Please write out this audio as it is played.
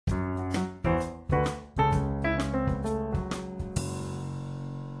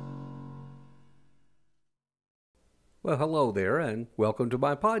Well, hello there, and welcome to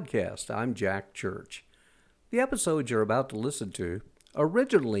my podcast. I'm Jack Church. The episodes you're about to listen to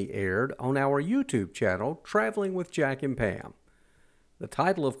originally aired on our YouTube channel, Traveling with Jack and Pam. The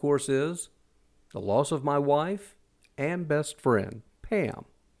title, of course, is The Loss of My Wife and Best Friend, Pam.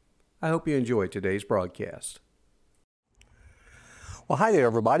 I hope you enjoy today's broadcast. Well, hi there,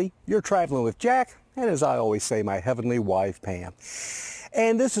 everybody. You're traveling with Jack, and as I always say, my heavenly wife, Pam.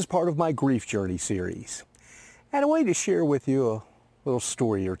 And this is part of my Grief Journey series. And I wanted to share with you a little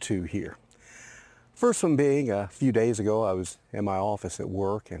story or two here. First one being, a few days ago, I was in my office at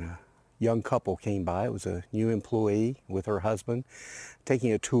work, and a young couple came by. It was a new employee with her husband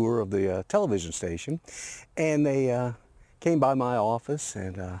taking a tour of the television station. And they came by my office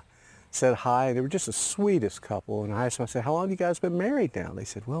and said hi. They were just the sweetest couple. And I asked them, I said, how long have you guys been married now? They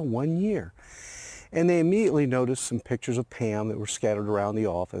said, well, 1 year. And they immediately noticed some pictures of Pam that were scattered around the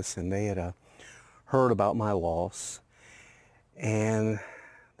office, and they had heard about my loss. And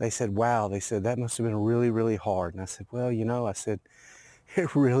they said, wow, they said, that must have been really, really hard. And I said, well, I said,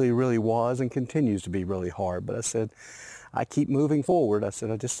 it really, really was and continues to be really hard. But I said, I keep moving forward. I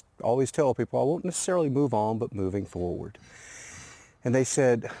said, I just always tell people I won't necessarily move on, but moving forward. And they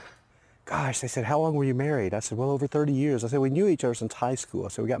said, gosh, they said, how long were you married? I said, well, over 30 years. I said, we knew each other since high school. I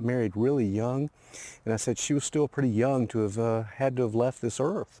said, we got married really young. And I said, she was still pretty young to have had to have left this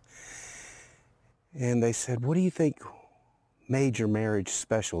earth. And they said, what do you think made your marriage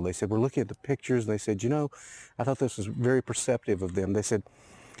special? They said, we're looking at the pictures. And they said, I thought this was very perceptive of them. They said,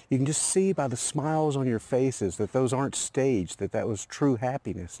 you can just see by the smiles on your faces that those aren't staged, that was true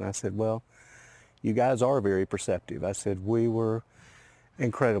happiness. And I said, well, you guys are very perceptive. I said, we were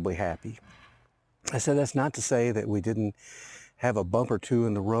incredibly happy. I said, that's not to say that we didn't have a bump or two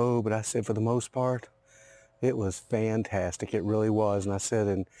in the road, but I said, for the most part, it was fantastic. It really was. And I said,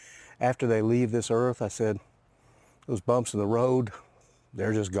 and after they leave this earth, I said, those bumps in the road,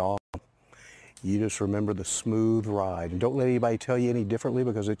 they're just gone. You just remember the smooth ride. And don't let anybody tell you any differently,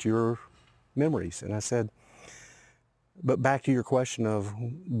 because it's your memories. And I said, but back to your question of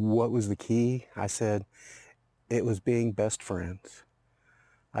what was the key, I said, it was being best friends.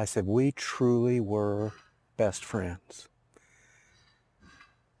 I said, we truly were best friends.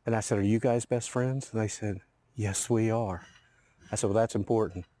 And I said, are you guys best friends? And they said, yes, we are. I said, well, that's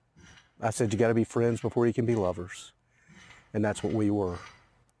important. I said, you got to be friends before you can be lovers. And that's what we were.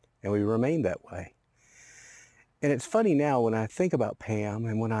 And we remained that way. And it's funny now when I think about Pam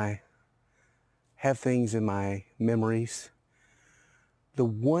and when I have things in my memories, the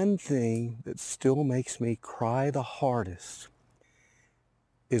one thing that still makes me cry the hardest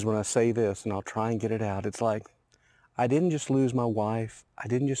is when I say this, and I'll try and get it out. It's like, I didn't just lose my wife. I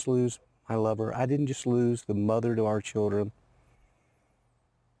didn't just lose my lover. I didn't just lose the mother to our children.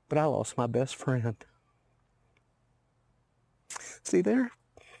 But I lost my best friend. See there?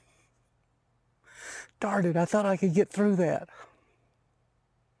 Darn it, I thought I could get through that.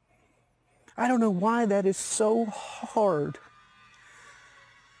 I don't know why that is so hard,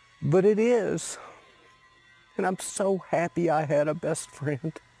 but it is. And I'm so happy I had a best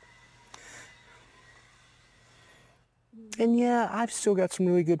friend. And yeah, I've still got some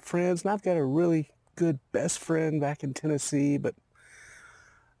really good friends, and I've got a really good best friend back in Tennessee, but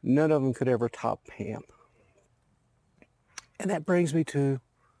none of them could ever top Pam. And that brings me to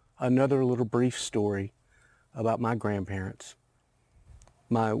another little brief story about my grandparents.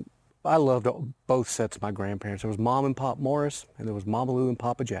 I loved both sets of my grandparents. There was Mom and Pop Morris, and there was Mama Lou and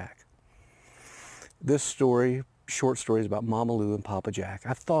Papa Jack. This story, short story, is about Mama Lou and Papa Jack.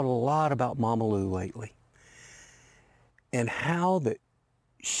 I've thought a lot about Mama Lou lately, and how that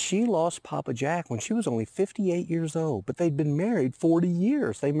she lost Papa Jack when she was only 58 years old, but they'd been married 40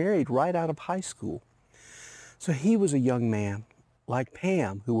 years. They married right out of high school. So he was a young man like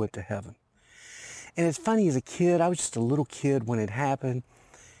Pam who went to heaven. And it's funny, as a kid, I was just a little kid when it happened,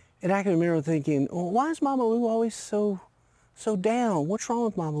 and I can remember thinking, oh, why is Mama Lou always so down? What's wrong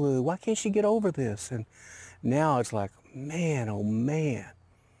with Mama Lou? Why can't she get over this? And now it's like, man, oh man,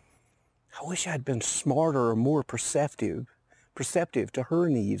 I wish I'd been smarter or more perceptive to her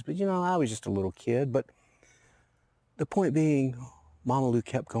needs. But I was just a little kid. But the point being, Mama Lou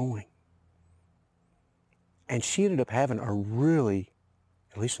kept going. And she ended up having a really,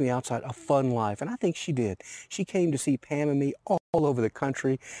 at least from the outside, a fun life. And I think she did. She came to see Pam and me all over the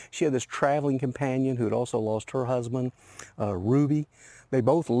country. She had this traveling companion who had also lost her husband, Ruby. They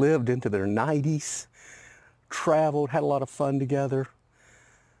both lived into their 90s, traveled, had a lot of fun together.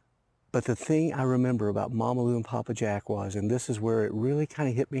 But the thing I remember about Mama Lou and Papa Jack was, and this is where it really kind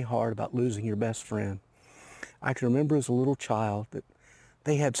of hit me hard about losing your best friend. I can remember as a little child that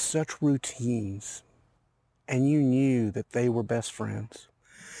they had such routines and you knew that they were best friends.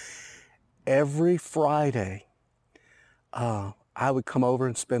 Every Friday, I would come over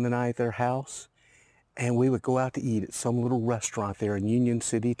and spend the night at their house, and we would go out to eat at some little restaurant there in Union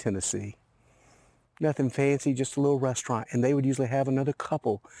City, Tennessee. Nothing fancy, just a little restaurant. And they would usually have another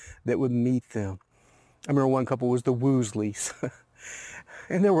couple that would meet them. I remember one couple was the Woosleys.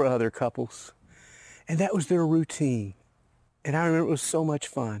 And there were other couples. And that was their routine. And I remember it was so much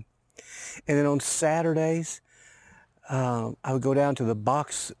fun. And then on Saturdays, I would go down to the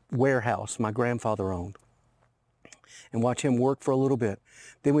box warehouse my grandfather owned and watch him work for a little bit.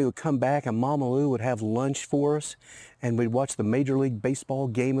 Then we would come back and Mama Lou would have lunch for us, and we'd watch the Major League Baseball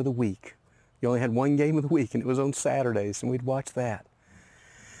game of the week. You only had one game of the week, and it was on Saturdays, and we'd watch that.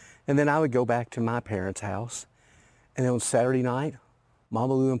 And then I would go back to my parents' house, and then on Saturday night,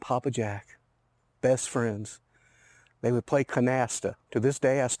 Mama Lou and Papa Jack, best friends, they would play canasta. To this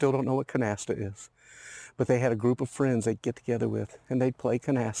day, I still don't know what canasta is, but they had a group of friends they'd get together with, and they'd play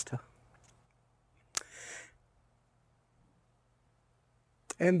canasta.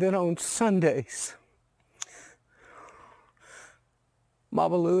 And then on Sundays,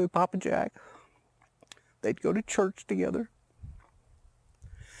 Mama Lou and Papa Jack, they'd go to church together.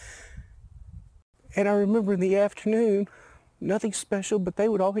 And I remember in the afternoon, nothing special, but they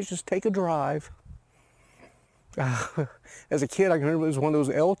would always just take a drive. As a kid, I can remember it was one of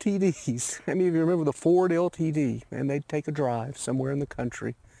those LTDs. How many of you remember the Ford LTD? And they'd take a drive somewhere in the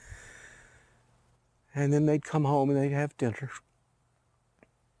country. And then they'd come home and they'd have dinner.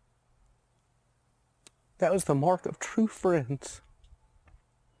 That was the mark of true friends.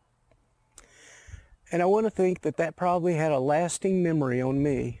 And I want to think that that probably had a lasting memory on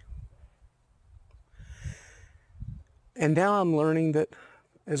me. And now I'm learning that,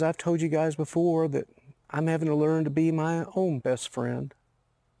 as I've told you guys before, that I'm having to learn to be my own best friend.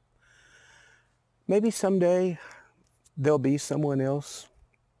 Maybe someday there'll be someone else,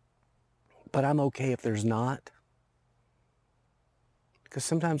 but I'm okay if there's not. Because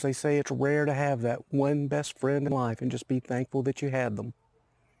sometimes they say it's rare to have that one best friend in life, and just be thankful that you had them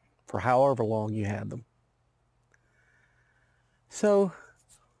for however long you had them. So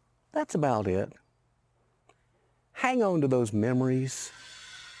that's about it. Hang on to those memories.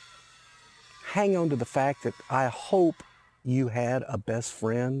 Hang on to the fact that I hope you had a best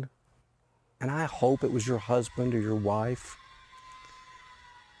friend, and I hope it was your husband or your wife.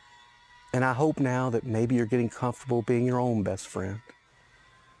 And I hope now that maybe you're getting comfortable being your own best friend.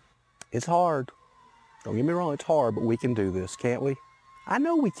 It's hard. Don't get me wrong, it's hard, but we can do this, can't we? I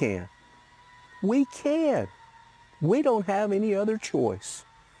know we can. We can. We don't have any other choice.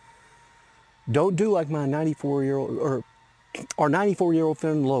 Don't do like my 94-year-old, or our 94-year-old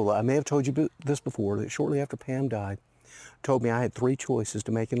friend Lola. I may have told you this before, that shortly after Pam died, told me I had 3 choices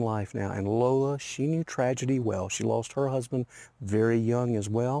to make in life now. And Lola, she knew tragedy well. She lost her husband very young as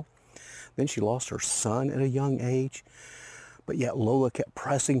well. Then she lost her son at a young age. But yet Lola kept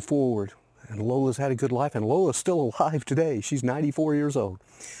pressing forward. And Lola's had a good life. And Lola's still alive today. She's 94 years old.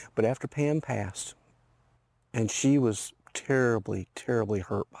 But after Pam passed, and she was terribly, terribly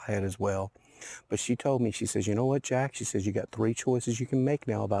hurt by it as well. But she told me, she says, you know what, Jack? She says, you got 3 choices you can make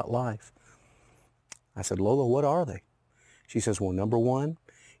now about life. I said, Lola, what are they? She says, well, number 1,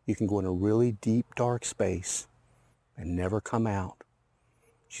 you can go in a really deep, dark space and never come out.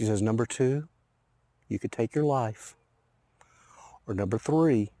 She says, number 2, you could take your life. Or number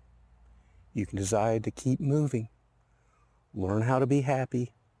 3, you can decide to keep moving. Learn how to be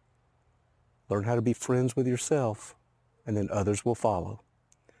happy. Learn how to be friends with yourself, and then others will follow.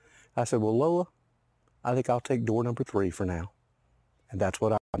 I said, well, Lola, I think I'll take door number 3 for now. And that's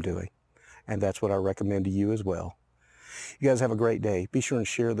what I'm doing. And that's what I recommend to you as well. You guys have a great day. Be sure and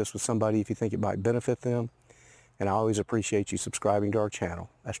share this with somebody if you think it might benefit them. And I always appreciate you subscribing to our channel.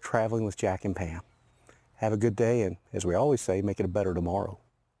 That's Traveling with Jack and Pam. Have a good day, and as we always say, make it a better tomorrow.